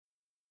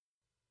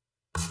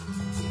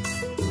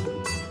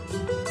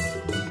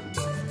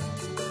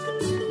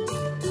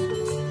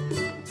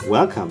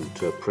Welcome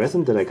to a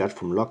present that I got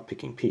from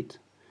Lockpicking Pete.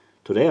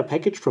 Today a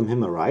package from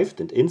him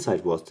arrived and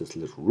inside was this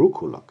little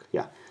Roku lock.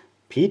 Yeah,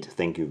 Pete,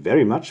 thank you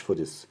very much for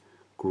this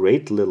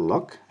great little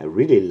lock. I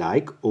really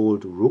like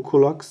old Roku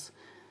locks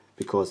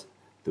because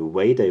the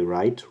way they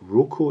write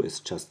Roku is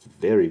just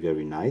very,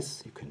 very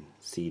nice. You can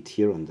see it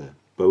here on the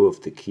bow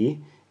of the key.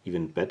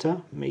 Even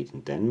better, made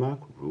in Denmark,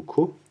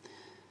 Ruko.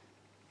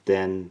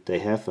 Then they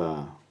have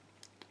a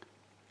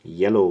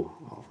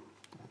yellow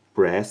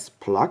brass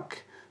plug,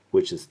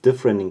 which is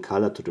different in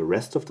color to the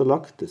rest of the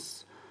lock.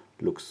 This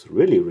looks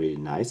really, really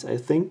nice, I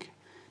think.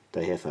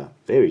 They have a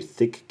very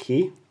thick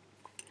key.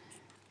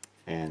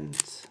 And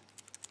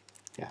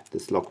yeah,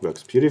 this lock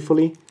works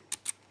beautifully.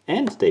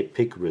 And they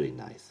pick really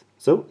nice.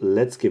 So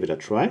let's give it a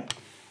try.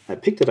 I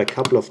picked it a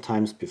couple of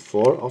times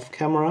before off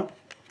camera.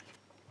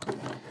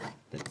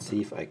 Let's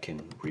see if I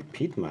can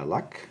repeat my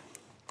luck.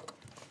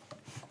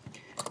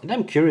 And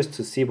I'm curious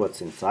to see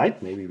what's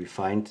inside. Maybe we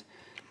find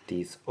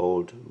these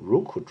old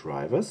Roku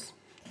drivers.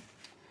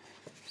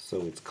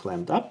 So it's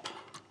clamped up.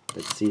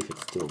 Let's see if it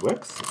still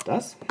works. It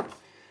does.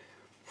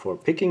 For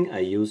picking I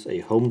use a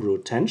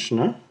homebrew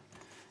tensioner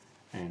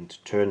and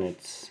turn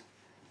it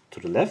to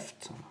the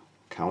left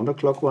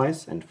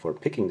counterclockwise, and for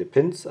picking the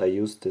pins I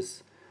use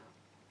this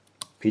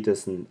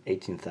Peterson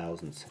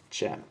 18,000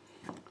 jam.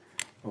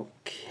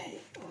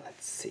 Okay,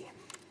 let's see.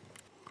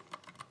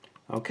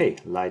 Okay,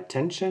 light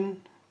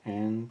tension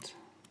and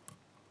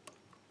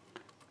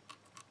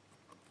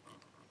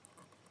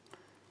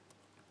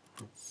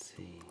let's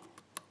see.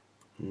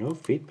 No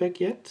feedback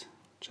yet,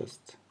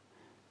 just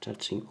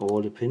touching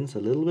all the pins a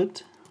little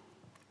bit.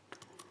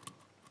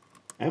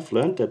 I've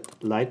learned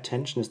that light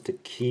tension is the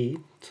key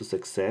to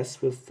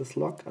success with this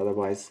lock,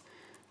 otherwise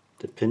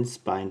the pins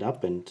bind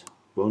up and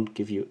won't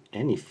give you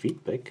any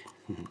feedback.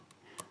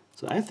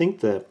 So I think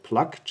the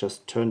plug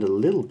just turned a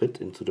little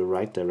bit into the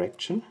right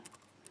direction.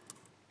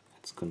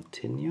 Let's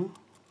continue.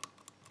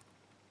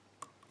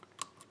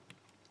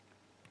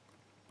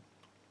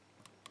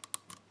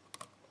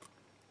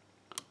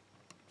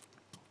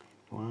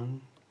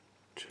 One,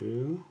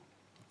 two,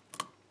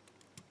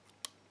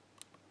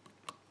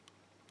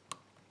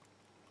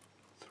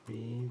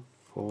 three,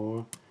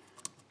 4,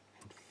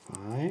 and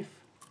 5.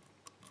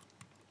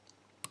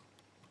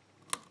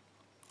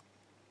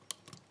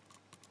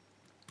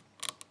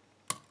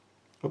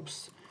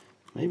 Oops,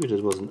 maybe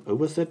that was an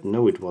overset.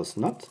 No, it was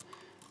not.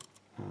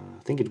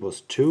 I think it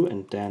was 2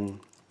 and then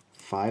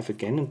 5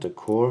 again, and the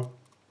core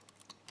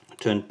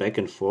turned back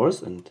and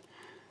forth, and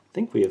I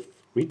think we have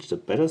reached a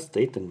better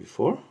state than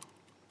before.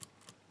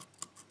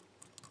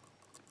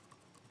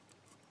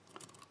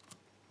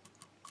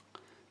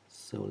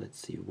 So let's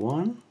see,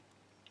 1,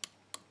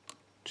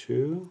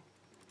 2,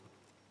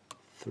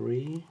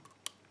 3,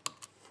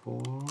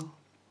 4.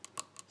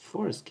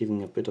 4 is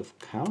giving a bit of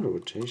counter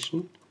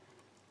rotation.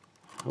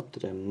 I hope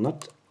that I'm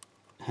not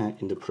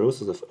in the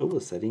process of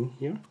oversetting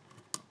here.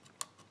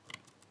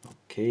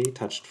 Okay,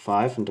 touched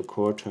 5 and the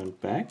core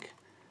turned back.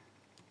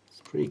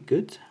 It's pretty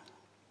good.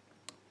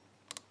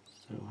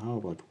 So how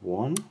about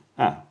 1?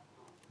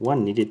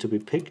 1 needed to be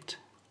picked,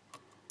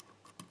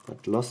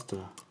 but lost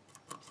a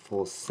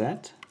full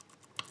set.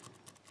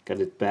 Got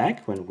it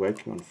back when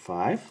working on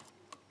 5.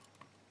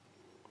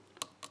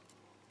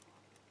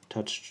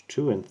 Touched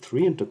 2 and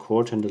 3 and the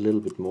core turned a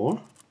little bit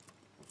more.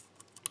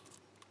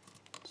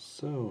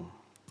 So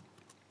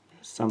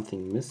there's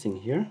something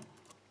missing here.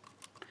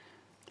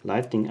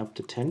 Lightening up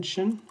the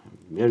tension.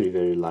 Very,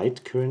 very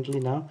light currently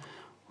now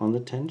on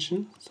the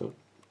tension. So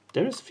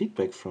there is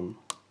feedback from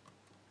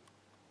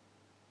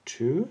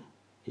 2.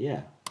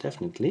 Yeah,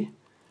 definitely.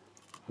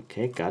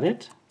 Okay, got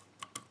it.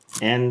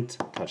 And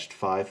touched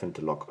 5 and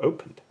the lock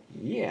opened.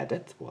 Yeah,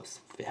 that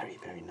was very,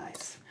 very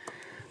nice.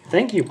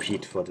 Thank you,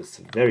 Pete, for this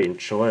very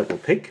enjoyable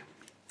pick.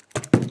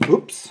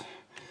 Oops.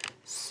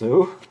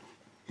 So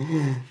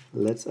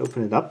let's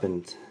open it up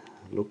and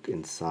look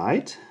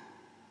inside.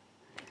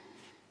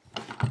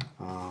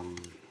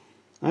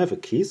 I have a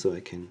key so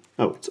I can...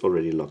 Oh, it's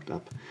already locked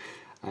up.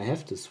 I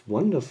have this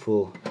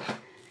wonderful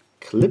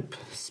clip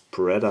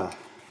spreader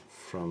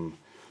from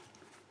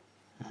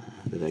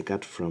that I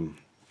got from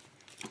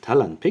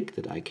Talon Pick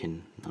that I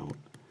can now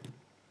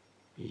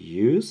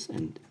use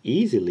and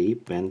easily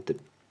bend the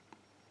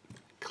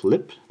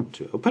clip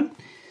to open.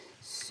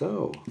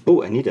 So,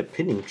 oh, I need a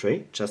pinning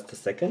tray. Just a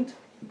second.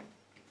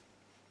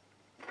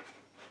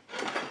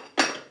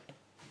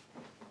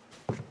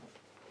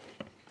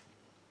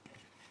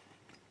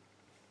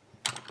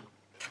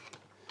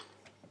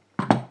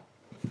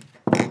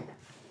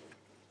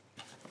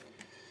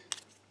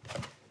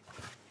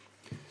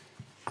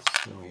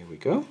 So here we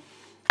go.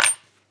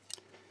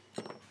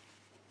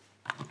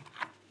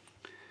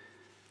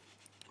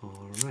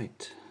 All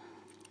right.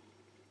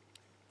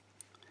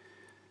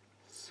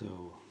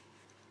 So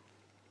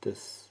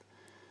this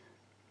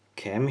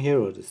cam here,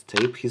 or this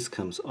tape piece,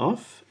 comes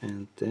off,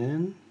 and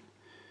then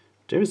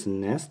there is a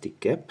nasty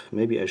gap.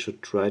 Maybe I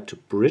should try to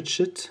bridge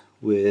it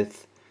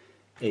with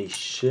a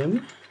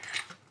shim.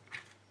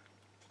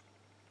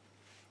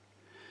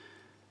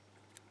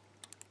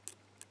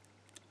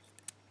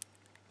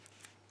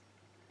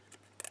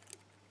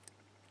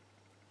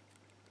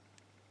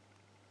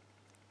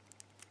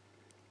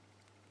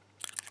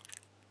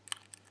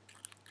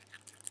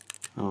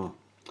 Oh,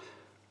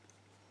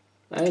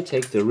 I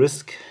take the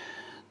risk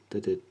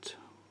that it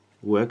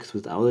works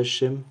without a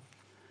shim.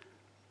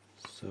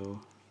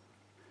 So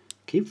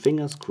keep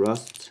fingers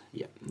crossed.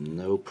 Yeah,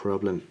 no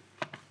problem.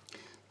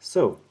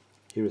 So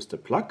here is the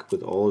plug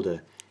with all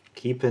the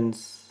key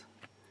pins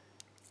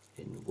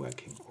in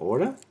working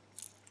order.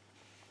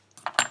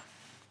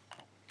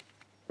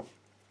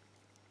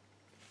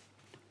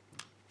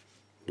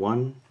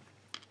 One,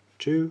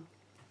 two,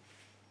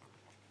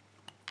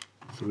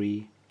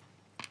 three,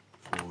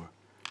 4,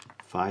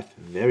 5.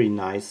 Very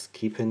nice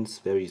key pins,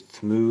 very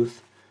smooth,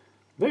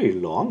 very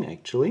long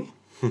actually.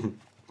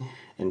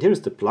 And here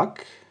is the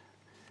plug.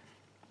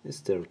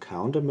 Is there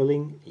counter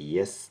milling?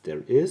 Yes,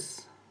 there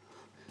is.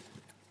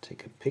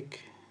 Take a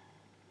pick.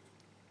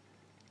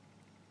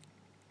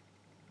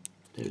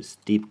 There is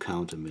deep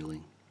counter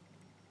milling.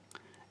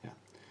 Yeah.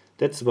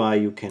 That's why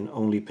you can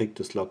only pick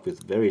this lock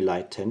with very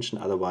light tension,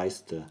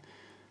 otherwise the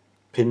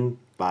pin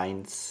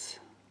binds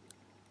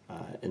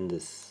in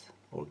this,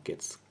 or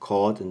gets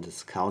caught in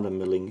this counter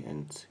milling,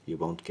 and you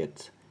won't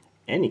get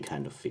any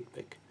kind of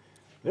feedback.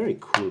 Very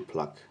cool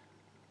plug,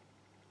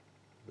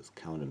 this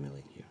counter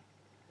milling here.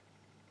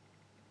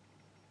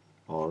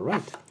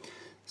 Alright,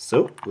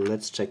 so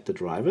let's check the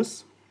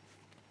drivers.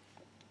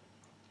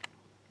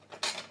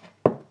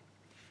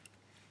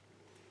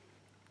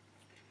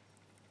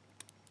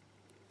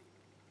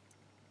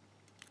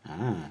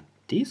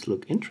 These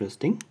look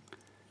interesting.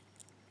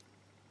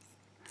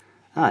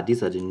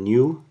 These are the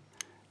new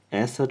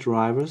ASSA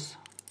drivers.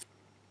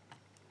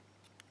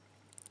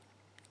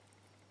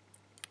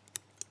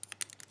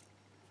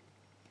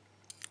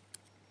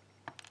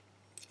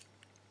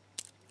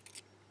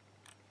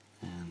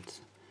 And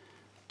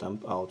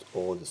dump out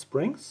all the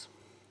springs.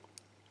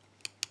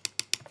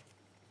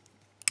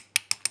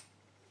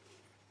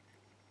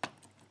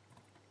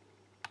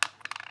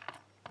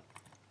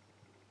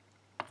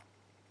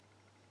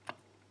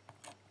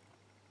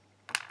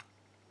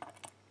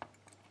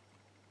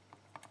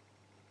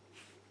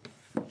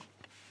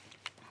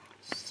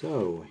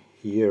 So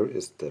here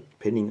is the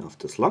pinning of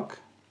this lock.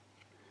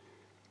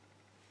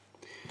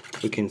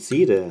 You can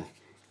see the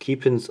key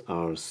pins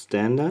are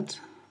standard,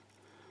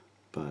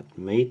 but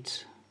made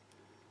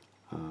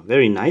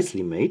very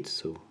nicely made,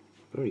 so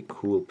very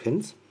cool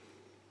pins.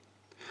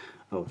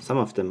 Oh, some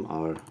of them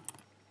are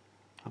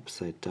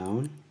upside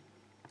down.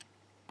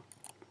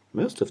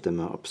 Most of them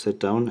are upside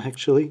down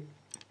actually.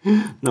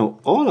 No,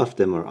 all of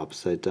them are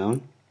upside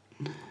down.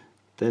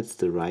 That's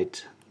the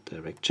right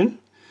direction,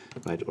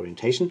 right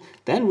orientation.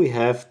 Then we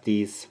have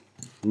these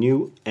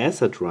new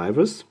ASSA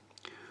drivers,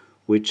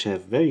 which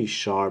have very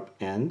sharp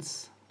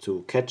ends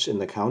to catch in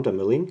the counter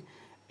milling,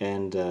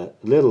 and a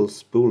little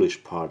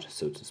spoolish part,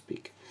 so to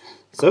speak.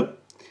 So,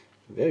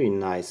 very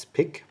nice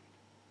pick,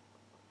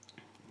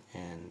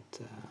 and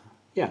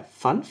yeah,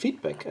 fun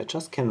feedback. I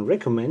just can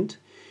recommend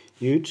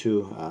you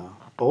to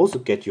also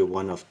get you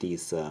one of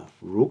these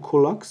Roku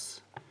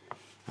locks.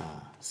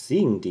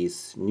 Seeing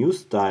these new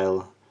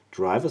style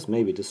drivers,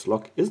 maybe this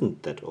lock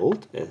isn't that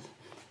old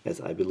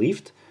as I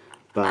believed,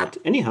 but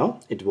anyhow,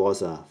 it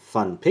was a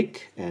fun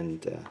pick,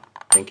 and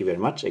thank you very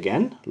much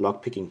again,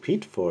 Lockpicking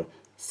Pete, for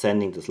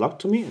sending this lock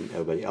to me, and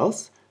everybody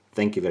else.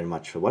 Thank you very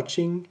much for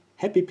watching.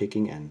 Happy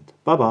picking, and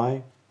bye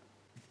bye.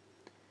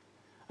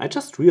 I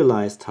just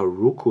realized how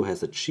Roku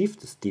has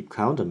achieved this deep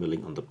counter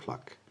milling on the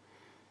plug.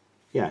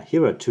 Yeah,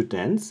 here are two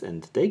dents,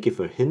 and they give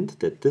a hint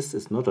that this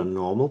is not a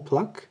normal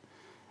plug.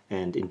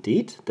 And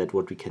indeed, that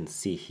what we can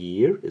see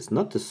here is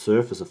not the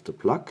surface of the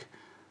plug,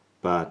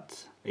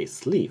 but a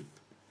sleeve.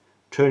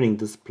 Turning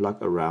this plug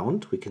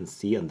around, we can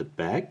see on the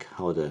back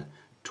how the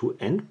two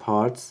end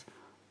parts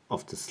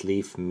of the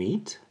sleeve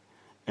meet,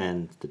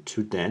 and the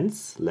two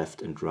dents,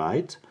 left and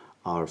right,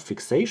 are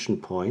fixation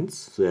points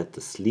so that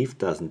the sleeve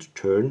doesn't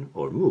turn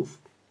or move.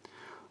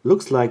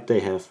 Looks like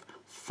they have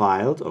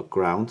filed or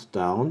ground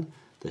down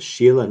the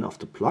shear line of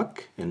the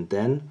plug and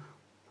then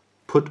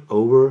put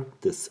over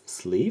this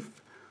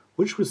sleeve,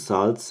 which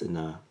results in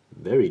a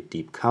very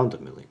deep counter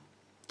milling.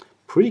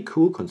 Pretty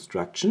cool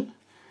construction,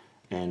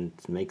 and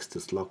makes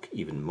this lock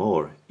even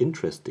more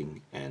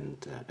interesting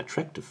and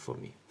attractive for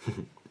me.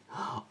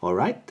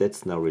 Alright,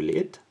 that's now really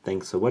it.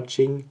 Thanks for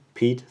watching.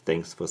 Pete,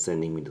 thanks for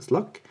sending me this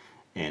lock,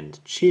 and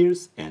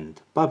cheers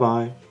and bye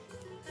bye.